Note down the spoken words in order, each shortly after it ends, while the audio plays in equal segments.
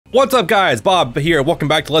What's up guys, Bob here, welcome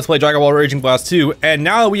back to Let's Play Dragon Ball Raging Blast 2, and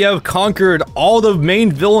now that we have conquered all the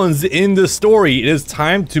main villains in the story, it is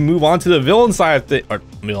time to move on to the villain side of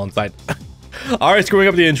Alright, screwing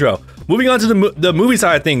up the intro. Moving on to the movie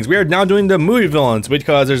side of things, we are now doing the movie villains,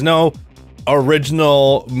 because there's no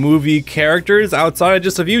original movie characters outside of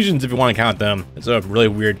just the fusions, if you want to count them. It's a really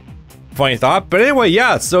weird, funny thought, but anyway,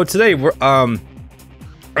 yeah, so today we're,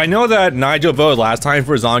 I know that Nigel voted last time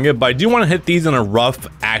for Zonga, but I do want to hit these in a rough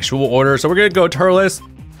actual order. So we're going to go Turles,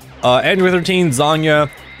 Andrew 13, Zonga,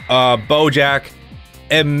 Bojack,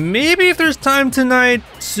 and maybe if there's time tonight,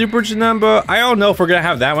 Super Janemba. I don't know if we're going to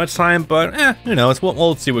have that much time, but who knows,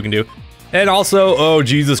 we'll see what we can do. And also, oh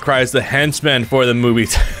Jesus Christ, the henchmen for the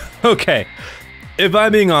movies. Okay, if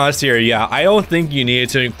I'm being honest here, yeah, I don't think you needed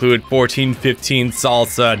to include 14, 15,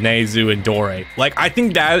 Salsa, Nezu, and Dore. Like, I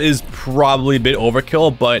think that is probably a bit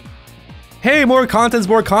overkill, but hey, more content's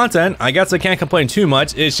more content. I guess I can't complain too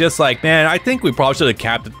much. It's just like, man, I think we probably should have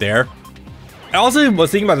capped it there. I also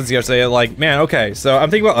was thinking about this yesterday, like, man, okay, so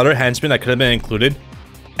I'm thinking about other henchmen that could have been included,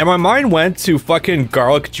 and my mind went to fucking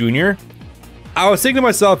Garlic Jr. I was thinking to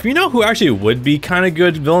myself, you know who actually would be kind of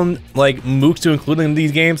good villain, like, mooks to include in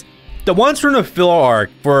these games? The ones from the filler arc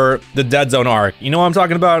for the Dead Zone arc. You know what I'm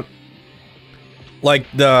talking about? Like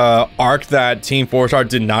the arc that Team 4-Star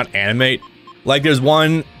did not animate. Like there's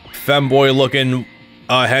one femboy looking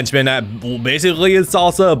henchman that basically is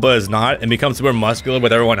Salsa, but is not, and becomes super muscular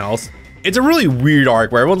with everyone else. It's a really weird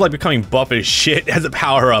arc where everyone's like becoming buff as shit as a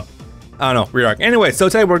power up. I don't know, weird arc. Anyway, so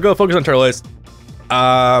today we're gonna focus on Turles.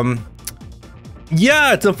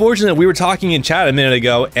 Yeah, it's unfortunate. We were talking in chat a minute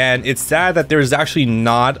ago, and it's sad that there's actually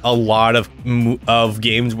not a lot of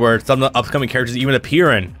games where some of the upcoming characters even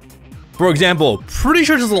appear in. For example, pretty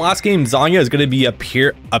sure this is the last game Zonga is going to be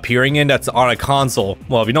appearing in that's on a console.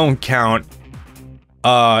 Well, if you don't count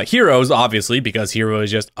Heroes, obviously, because Hero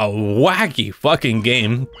is just a wacky fucking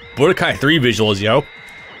game. Budokai 3 visuals, yo.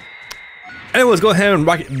 Anyways, go ahead and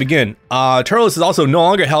begin. Turles is also no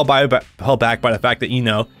longer held back by the fact that, you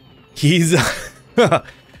know, he's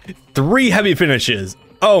 3 heavy finishes.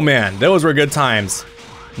 Oh man, those were good times.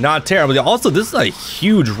 Not terrible. Also, this is a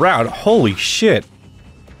huge round. Holy shit.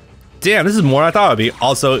 Damn, this is more than I thought it would be.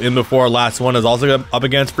 Also, in before last one is also up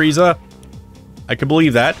against Frieza. I can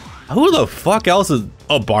believe that. Who the fuck else is...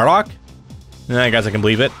 Oh, Bardock? I guess I can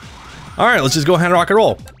believe it. Alright, let's just go ahead and rock and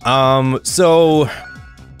roll. So...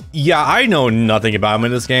 yeah, I know nothing about him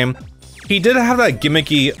in this game. He did have that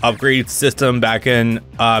gimmicky upgrade system back in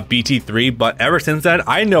BT3, but ever since then,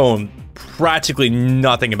 I know practically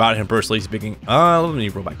nothing about him personally speaking. Let me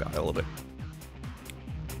roll back that a little bit.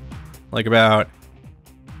 Like about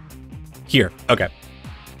here. Okay.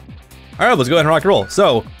 All right, let's go ahead and rock and roll.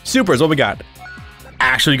 So, supers, what we got?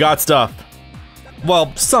 Actually got stuff.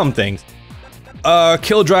 Well, some things.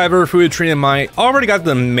 Kill Driver, Food Tree, and my already got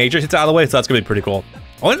the major hits out of the way, so that's gonna be pretty cool.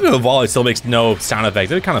 I wonder if the volley still makes no sound effects.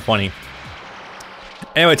 It'd be kind of funny.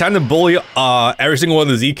 Anyway, time to bully every single one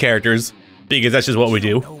of the Z characters, because that's just what we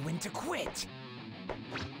do.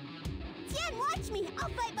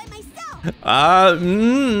 I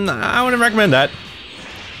wouldn't recommend that.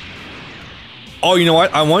 Oh, you know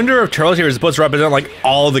what? I wonder if Turles here is supposed to represent like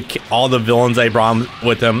all the villains they brought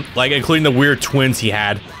with him, like including the weird twins he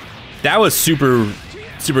had. That was super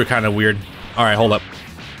kind of weird. All right, hold up.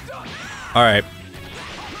 All right.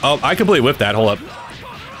 Oh, I completely whipped that. Hold up.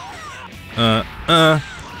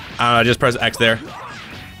 Just press X there.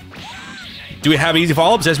 Do we have easy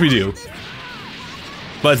follow-ups? Yes, we do.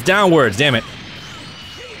 But it's downwards, damn it.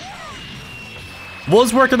 Will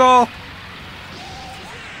this work at all?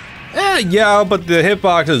 Yeah, but the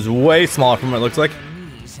hitbox is way smaller from what it looks like.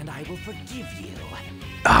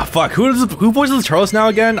 Ah, fuck. Who voices Turles now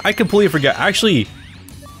again? I completely forget. Actually,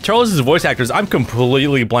 Turles' voice actors, I'm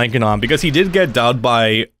completely blanking on, because he did get dubbed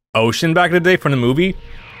by Ocean back in the day from the movie.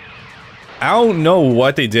 I don't know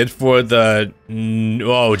what they did for the...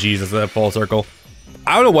 oh, Jesus, that full circle.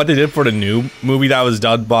 I don't know what they did for the new movie that was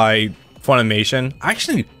dubbed by Funimation.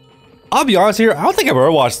 Actually, I'll be honest here, I don't think I've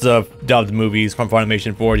ever watched the dubbed movies from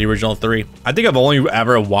Funimation for the original 3. I think I've only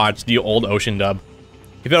ever watched the old Ocean dub.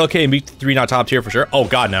 If it's okay in BT3, not top tier for sure. Oh,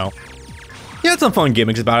 God, no. He had some fun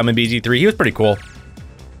gimmicks about him in BT3. He was pretty cool.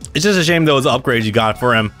 It's just a shame those upgrades you got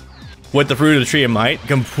for him with the Fruit of the Tree of Might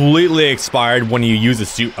completely expired when you use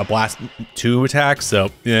a Blast 2 attack, so,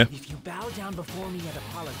 yeah. If you bow down before me and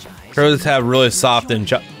apologize, Turles have really soft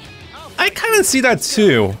and I kind of see that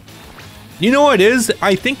too. You know what it is?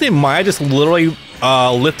 I think they might have just literally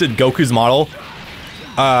lifted Goku's model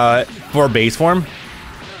for base form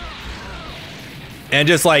and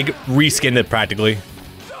just like reskinned it practically.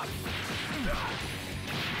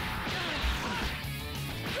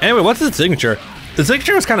 Anyway, what's his signature? The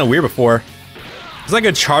signature was kind of weird before. It's like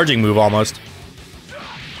a charging move almost.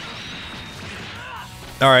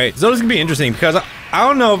 Alright, so this is gonna be interesting because I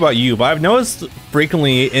don't know about you, but I've noticed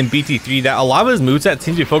frequently in BT3 that a lot of his moveset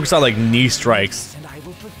seems to be focused on like knee strikes.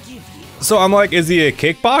 So I'm like, is he a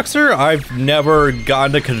kickboxer? I've never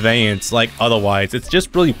gotten to conveyance like otherwise. It's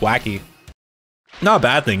just really wacky. Not a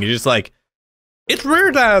bad thing, it's just like, it's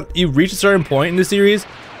rare that you reach a certain point in the series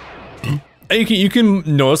and you can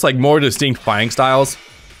notice like more distinct fighting styles.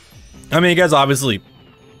 I mean, you guys obviously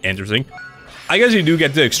interesting. I guess you do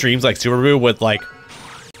get to extremes like Super Boo with like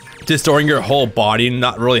distorting your whole body and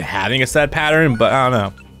not really having a set pattern, but I don't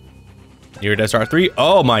know. Here, Death Star 3.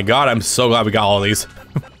 Oh my god, I'm so glad we got all of these.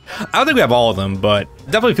 I don't think we have all of them, but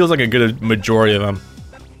definitely feels like a good majority of them.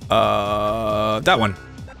 That one.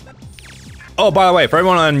 Oh, by the way, for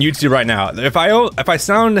everyone on YouTube right now, if I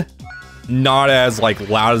sound not as like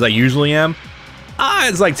loud as I usually am,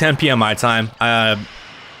 it's like 10 p.m. my time.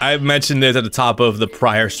 I mentioned this at the top of the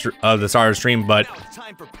prior the start of stream, but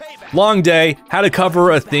long day, had to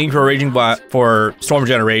cover a thing for for Storm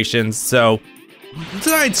Generations, so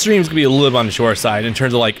tonight's stream is gonna be a little bit on the short side in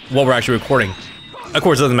terms of like what we're actually recording. Of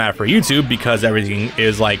course, it doesn't matter for YouTube because everything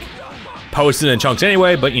is like posted in chunks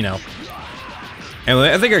anyway, but you know. And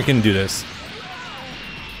I think I can do this.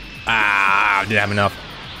 Didn't have enough.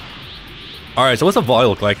 All right, so what's the volley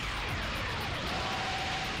look like?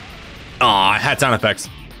 Aw, it had sound effects.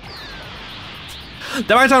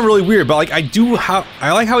 That might sound really weird, but like I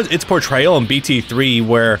like how its portrayal in BT3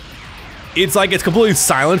 where it's like it's completely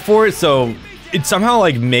silent for it, so it somehow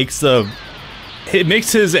like makes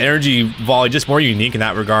his energy volley just more unique in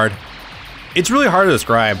that regard. It's really hard to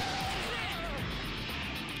describe.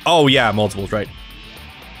 Oh yeah, multiples, right.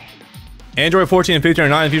 Android 14 and 15 are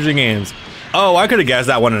not in future games. Oh, I could have guessed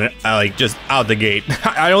that one like just out the gate.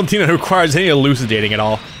 I don't think it requires any elucidating at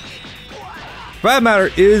all. For that matter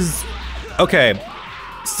is, okay,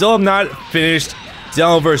 still have not finished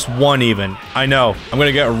Xenoverse 1 even. I know, I'm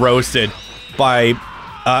gonna get roasted by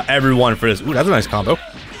everyone for this. Ooh, that's a nice combo.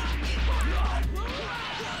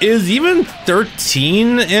 Is even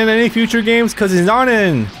 13 in any future games? Because he's not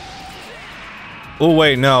in... Oh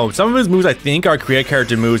wait, no. Some of his moves I think are create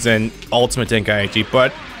character moves in Ultimate Tenkaichi,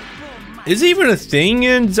 but is he even a thing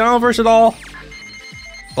in Xenoverse at all?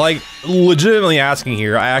 Like, legitimately asking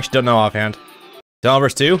here, I actually don't know offhand.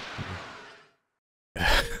 Xenoverse 2?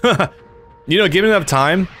 You know, given enough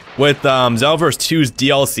time with Xenoverse 2's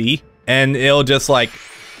DLC, and it'll just like,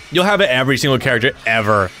 you'll have every single character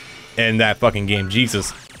ever in that fucking game,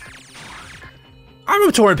 Jesus. I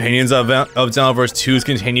have torn opinions of Xenoverse 2's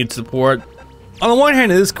continued support. On the one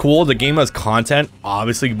hand, it is cool, the game has content.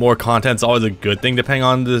 Obviously, more content's always a good thing depending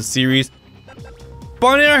on the series. But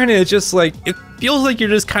on the other hand, it's just like, it feels like you're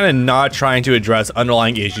just kind of not trying to address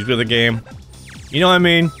underlying issues with the game. You know what I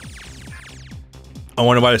mean? I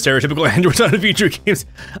wonder why the stereotypical androids on the future games.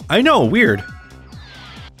 I know, weird.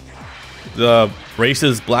 The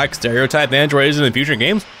racist black stereotype androids in the future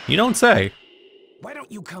games? You don't say. Why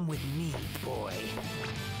don't you come with me, boy?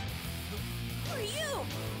 For you.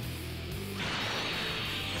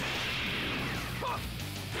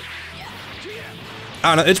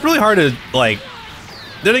 I don't know, it's really hard to, like...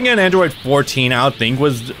 Then again, Android 14, I don't think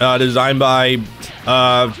was designed by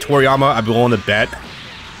Toriyama, I'd be willing to bet.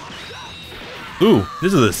 Ooh,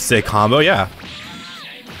 this is a sick combo, yeah.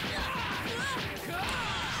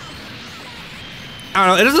 I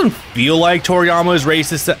don't know, it doesn't feel like Toriyama is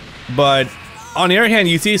racist, but on the other hand,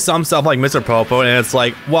 you see some stuff like Mr. Popo, and it's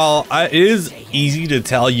like, well, it is easy to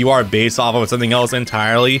tell you are based off of something else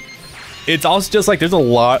entirely. It's also just like, there's a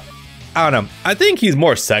lot, I don't know, I think he's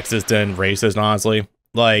more sexist than racist, honestly.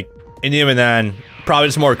 Like, and even then, probably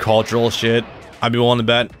just more cultural shit, I'd be willing to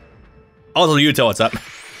bet. Also, Yuto, what's up?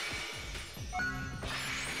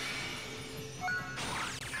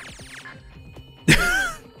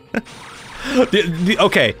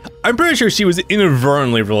 Okay, I'm pretty sure she was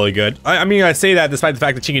inadvertently really good. I mean, I say that despite the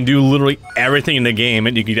fact that she can do literally everything in the game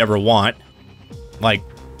that you could ever want. Like,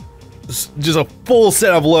 just a full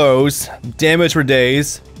set of lows, damage for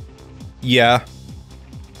days. Yeah.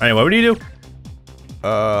 Anyway, what do you do?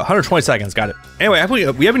 120 seconds, got it. Anyway,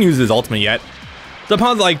 we haven't used his ultimate yet.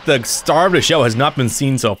 Somehow, like, the star of the show has not been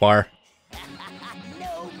seen so far.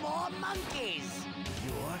 No more monkeys.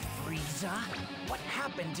 You're Frieza. What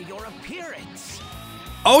happened to your appearance?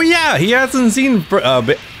 Oh yeah, he hasn't seen for a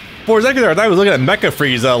second there. I thought I was looking at Mecha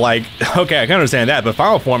Frieza. Like, okay, I can understand that, but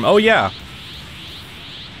final form, oh yeah.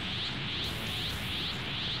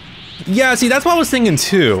 Yeah, see, that's what I was thinking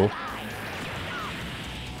too.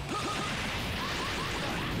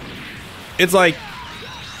 It's like,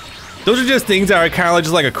 those are just things that are kind of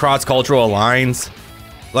just like across cultural lines.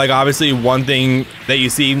 Like obviously one thing that you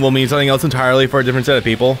see will mean something else entirely for a different set of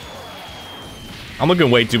people. I'm looking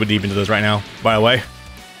way too deep into this right now, by the way.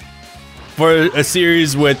 For a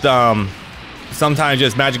series with sometimes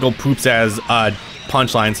just magical poops as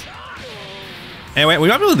punchlines. Anyway, we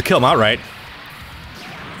might be able to kill him outright.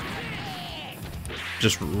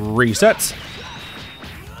 Just resets.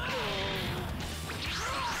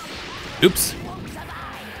 Oops.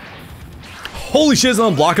 Holy shit, it's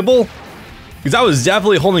unblockable. Because I was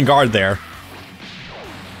definitely holding guard there.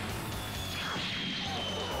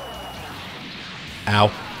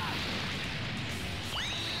 Ow.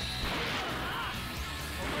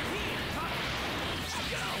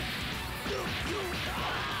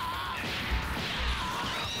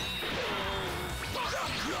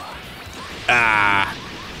 Ah.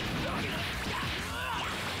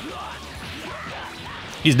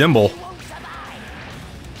 He's nimble.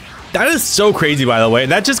 That is so crazy, by the way.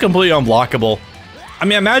 That's just completely unblockable. I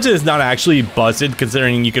mean, imagine it's not actually busted,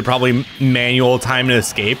 considering you could probably manual time and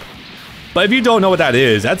escape. But if you don't know what that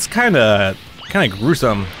is, that's kind of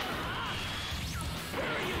gruesome.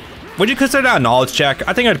 Would you consider that a knowledge check?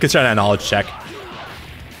 I think I'd consider that a knowledge check.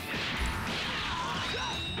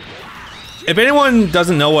 If anyone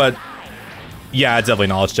doesn't know what... Yeah, it's definitely a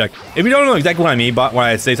knowledge check. If you don't know exactly what I mean by when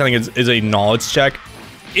I say something is a knowledge check,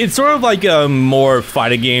 it's sort of like a more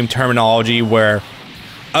fighting game terminology where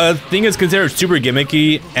a thing is considered super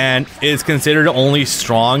gimmicky and is considered only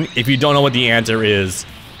strong if you don't know what the answer is.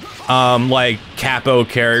 Like capo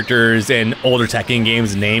characters in older Tekken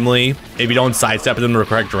games, namely, if you don't sidestep them in the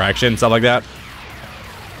correct direction, stuff like that.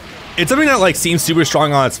 It's something that like seems super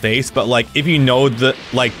strong on its face, but like if you know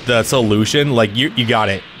the solution, like you got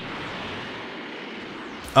it.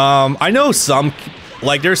 I know some,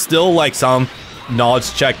 like there's still like some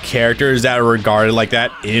knowledge check characters that are regarded like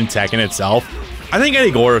that in Tekken itself. I think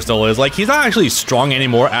Eddie Gordo still is. Like he's not actually strong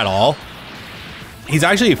anymore at all. He's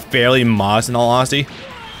actually fairly modest in all honesty.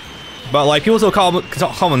 But like people still call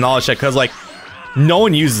him a knowledge check because like no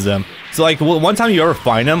one uses them. So like one time you ever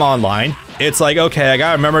find them online, it's like, okay, I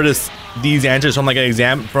gotta remember these answers from like an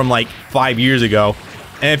exam from like 5 years ago.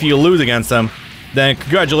 And if you lose against them, then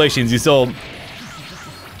congratulations, you still,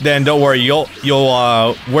 then don't worry, you'll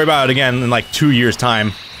worry about it again in like 2 years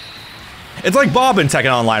time. It's like Bob in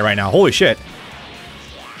Tekken Online right now, holy shit.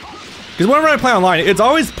 Because whenever I play online, it's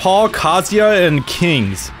always Paul, Kazuya, and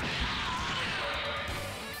Kings.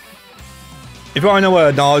 If you want to know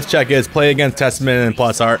what a knowledge check is, play against Testament and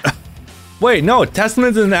Plus Art. Wait, no,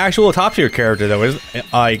 Testament's an actual top tier character though,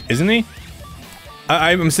 isn't he?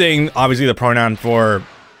 I'm saying obviously the pronoun for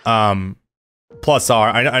Plus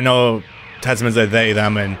Art. I know Testament's a they,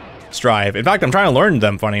 them, and Strive. In fact, I'm trying to learn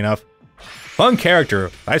them, funny enough. Fun character,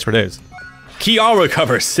 nice for this. Kiara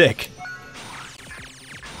recover, sick.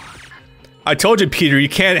 I told you, Peter, you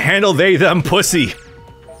can't handle they, them, pussy.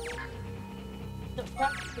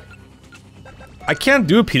 I can't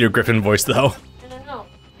do a Peter Griffin voice, though. No.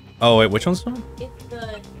 Oh, wait, which one's one? It's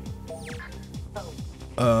the...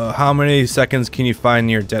 How many seconds can you find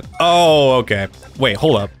near death? Oh, okay. Wait,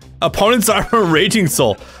 hold up. Opponents are a Raging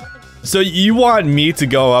Soul. So you want me to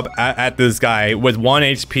go up at this guy with 1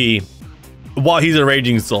 HP while he's a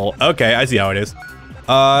Raging Soul. Okay, I see how it is.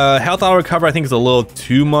 Health auto recover I think is a little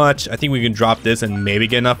too much. I think we can drop this and maybe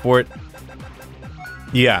get enough for it.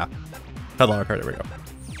 Yeah. Health auto recover, there we go.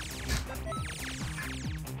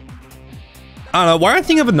 I don't know, why I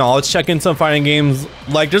think of a knowledge check in some fighting games,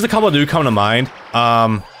 like there's a couple that do come to mind.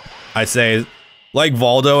 I say, like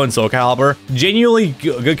Valdo and Soul Calibur. Genuinely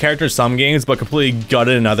good character in some games, but completely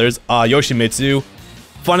gutted in others. Yoshimitsu,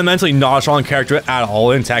 fundamentally not a strong character at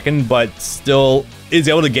all in Tekken, but still is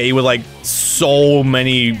able to get you with like so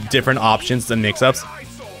many different options and mix-ups.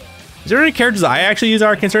 Is there any characters I actually use that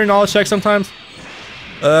are considered knowledge checks sometimes?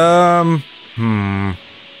 It's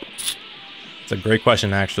a great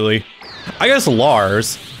question, actually. I guess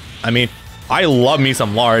Lars. I mean, I love me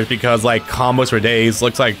some Lars because like combos for days,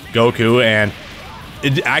 looks like Goku, and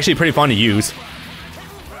it's actually pretty fun to use.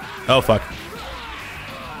 Oh fuck.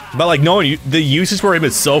 But like knowing the usage for him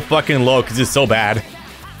is so fucking low because it's so bad.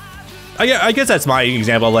 I guess that's my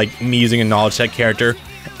example of like me using a knowledge check character.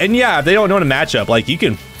 And yeah, if they don't know the matchup, like you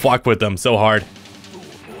can fuck with them so hard.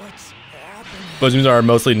 Those are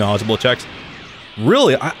mostly knowledgeable checks.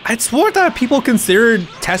 Really, I'd swore that people considered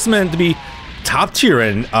Testament to be top tier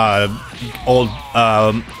in old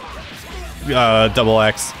Double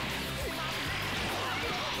X,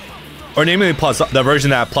 or namely plus the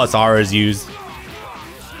version that Plus R is used.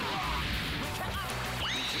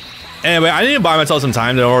 Anyway, I need to buy myself some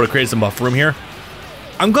time in order to create some buffer room here.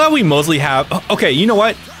 I'm glad we mostly have. Okay, you know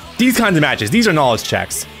what? these kinds of matches, these are knowledge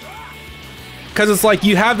checks. Because it's like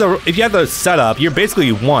you have the, if you have the setup, you're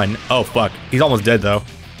basically won. Oh fuck, he's almost dead though.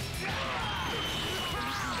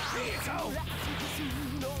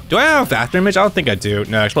 Do I have a faster image? I don't think I do.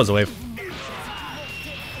 No, explosive wave.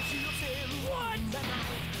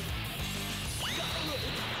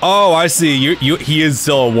 Oh, I see. He is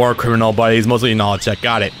still a war criminal, but he's mostly a knowledge check.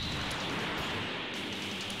 Got it.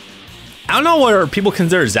 I don't know what people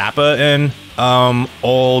consider Zappa in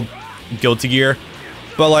old Guilty Gear,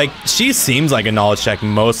 but like she seems like a knowledge check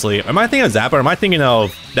mostly. Am I thinking of Zappa or am I thinking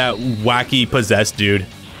of that wacky possessed dude?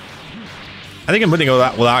 I think I'm thinking of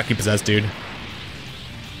that wacky possessed dude.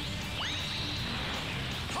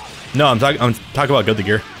 No, I'm talking about Guilty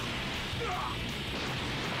Gear.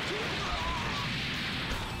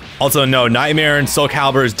 Also, no, Nightmare and Soul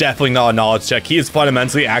Calibur is definitely not a knowledge check. He is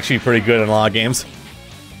fundamentally actually pretty good in a lot of games.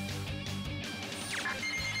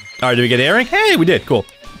 Alright, did we get airing? Hey, we did, cool.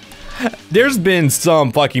 There's been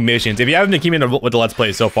some fucking missions, if you haven't been keeping up with the Let's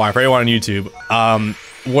Play so far, for everyone on YouTube,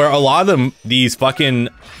 where a lot of them, these fucking,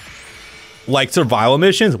 like, survival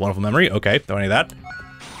missions, wonderful memory, okay, don't need that.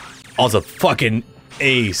 Also, fucking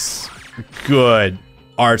ace. Good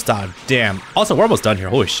art style, damn. Also, we're almost done here,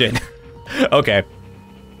 holy shit. Okay.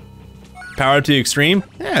 Power to extreme?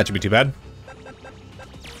 Yeah, it should be too bad.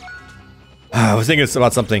 I was thinking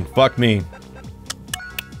about something. Fuck me.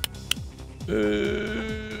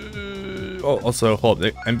 Oh, also, hold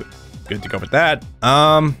up. I'm good to go with that.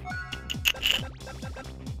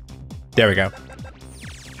 There we go.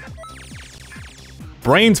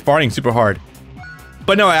 Brain's farting super hard.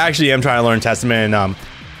 But no, I actually am trying to learn Testament. And,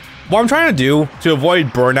 what I'm trying to do to avoid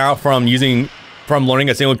burnout from learning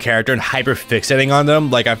a single character and hyper fixating on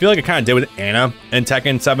them, like I feel like I kind of did with Anna in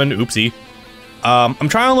Tekken 7, oopsie. I'm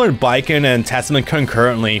trying to learn Baiken and Testament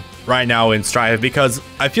concurrently right now in Strive because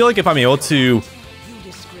I feel like if I'm able to,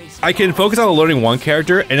 I can focus on learning one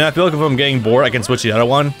character and I feel like if I'm getting bored, I can switch the other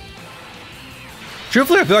one.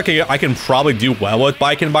 Truthfully, I feel like I can probably do well with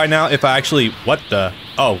Baiken by now if I actually, what the,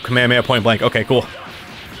 oh, Kamehameha point blank, okay, cool.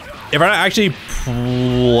 If I actually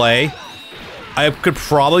play, I could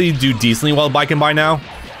probably do decently well with Baiken by now.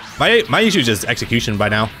 My issue is just execution by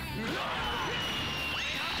now.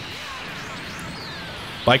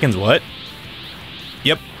 Baiken's what?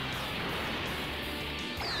 Yep.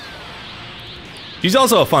 She's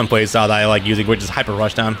also a fun playstyle that I like using, which is Hyper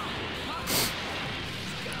Rushdown.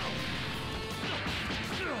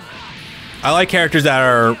 I like characters that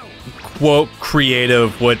are, quote,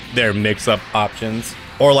 creative with their mix-up options.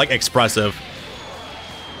 Or, like, expressive.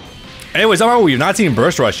 Anyways, somehow we've not seen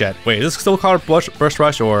Burst Rush yet. Wait, is this still called Burst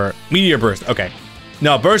Rush or Meteor Burst? Okay.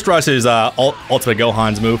 No, Burst Rush is Ultimate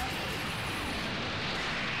Gohan's move.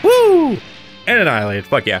 Woo! And Annihilate.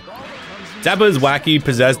 Fuck yeah. Zappa is wacky,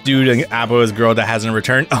 possessed dude, and Abba is girl that hasn't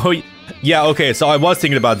returned. Oh, yeah, okay, so I was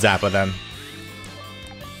thinking about Zappa then.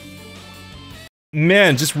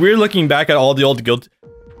 Man, just weird looking back at all the old guild.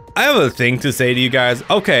 I have a thing to say to you guys.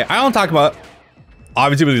 Okay, I don't talk about...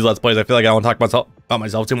 Obviously with these Let's Plays, I feel like I don't talk about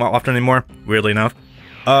myself too often anymore, weirdly enough.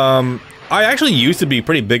 I actually used to be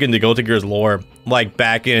pretty big into Guilty Gear's lore, like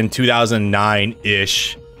back in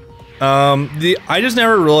 2009-ish. I just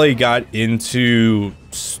never really got into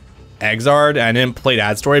Exard, and I didn't play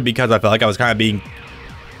that story because I felt like I was kind of being...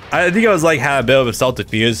 I think I was like, had a bit of a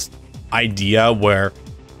self-defeatist idea where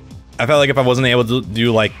I felt like if I wasn't able to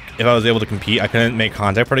do like, if I was able to compete, I couldn't make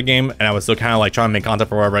content for the game, and I was still kind of like trying to make content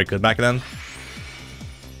for wherever I could back then.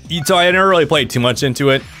 So I never really played too much into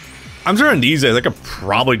it. I'm certain these days I could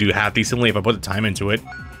probably do half decently if I put the time into it.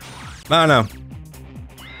 I don't know.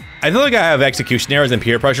 I feel like I have execution errors and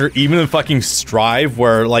peer pressure, even in fucking Strive,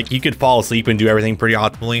 where like you could fall asleep and do everything pretty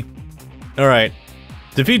optimally. Alright.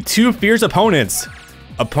 Defeat 2 fierce opponents.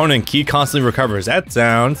 Opponent key constantly recovers. That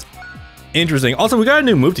sounds interesting. Also, we got a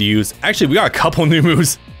new move to use. Actually, we got a couple new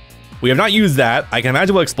moves. We have not used that. I can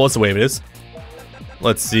imagine what Explosive Wave is.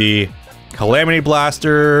 Let's see. Calamity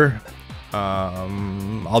Blaster.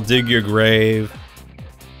 I'll dig your grave.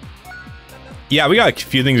 Yeah, we got a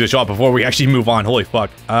few things to show up before we actually move on. Holy fuck.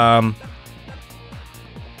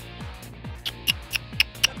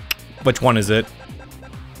 Which one is it?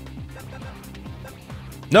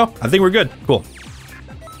 No, I think we're good. Cool.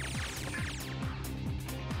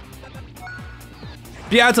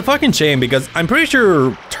 Yeah, it's a fucking shame because I'm pretty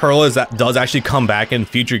sure Turles does actually come back in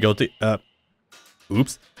future Guilty...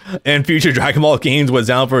 oops. In future Dragon Ball games with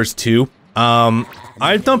Xenoverse 2.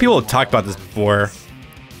 I've known people have talked about this before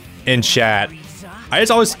in chat. I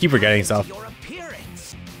just always keep forgetting stuff.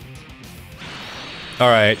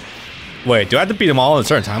 Alright. Wait, do I have to beat them all in a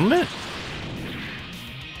certain time limit?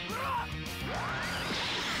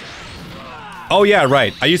 Oh yeah,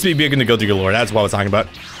 right. I used to be big into Guilty Galore. That's what I was talking about.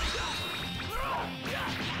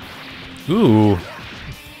 Ooh.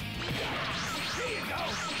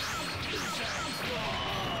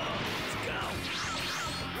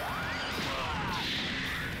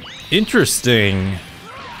 Interesting.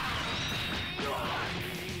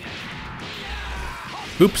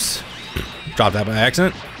 Oops. Dropped that by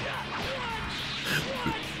accident.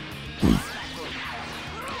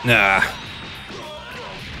 Nah.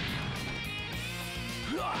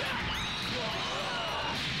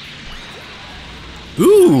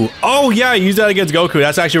 Ooh. Oh yeah, I used that against Goku.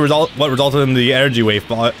 That's actually what resulted in the energy wave,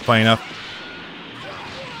 funny enough.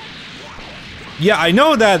 Yeah, I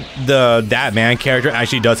know that that man character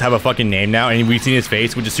actually does have a fucking name now, and we've seen his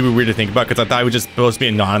face, which is super weird to think about because I thought he was just supposed to be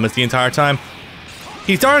anonymous the entire time.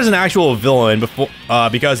 He started as an actual villain before,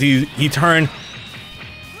 because he turned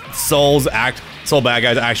Soul Bad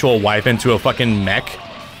Guy's actual wife into a fucking mech,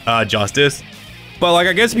 Justice. But like,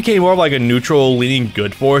 I guess it became more of like a neutral, leaning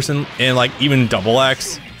good force, and like even Double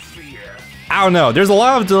X. I don't know. There's a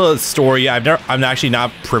lot of the story I'm actually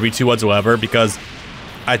not privy to whatsoever because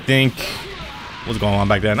I think. What's going on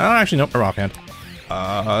back then? I don't actually know. Or offhand.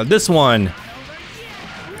 This one.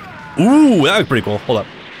 Ooh, that was pretty cool. Hold up.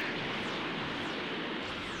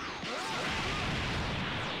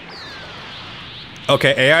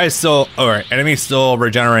 Okay, AI is still. Alright, enemy still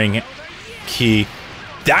regenerating key.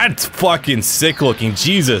 That's fucking sick looking.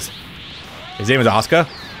 Jesus. His name is Asuka?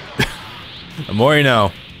 The more you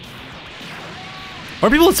know. Are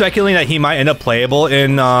people speculating that he might end up playable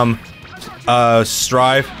in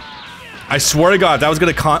Strive? I swear to God, if that was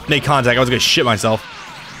gonna make contact, I was gonna shit myself.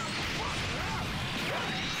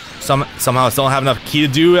 Somehow I still don't have enough key to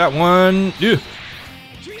do that one. Ew.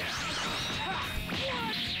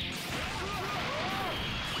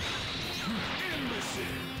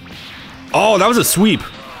 Oh, that was a sweep.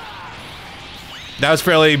 That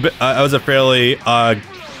was a fairly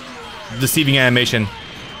deceiving animation.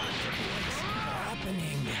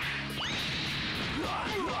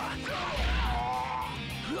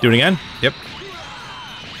 Do it again? Yep.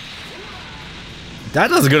 That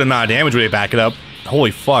does a good amount of damage when they back it up. Holy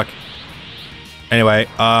fuck. Anyway,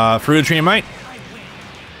 Fruit of Tree of Might.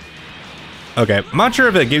 Okay, I'm not sure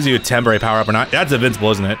if it gives you a temporary power-up or not. That's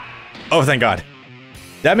invincible, isn't it? Oh, thank God.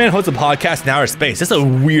 That man hosts a podcast in outer space. That's a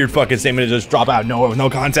weird fucking statement to just drop out of nowhere with no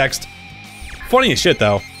context. Funny as shit,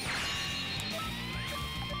 though.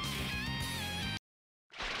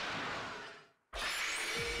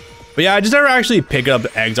 But yeah, I just never actually pick up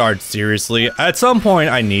Exard seriously. At some point,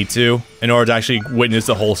 I need to, in order to actually witness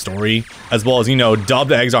the whole story, as well as, you know, dub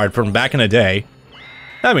the Exard from back in the day.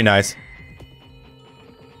 That'd be nice.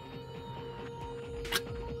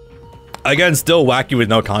 Again, still wacky with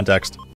no context.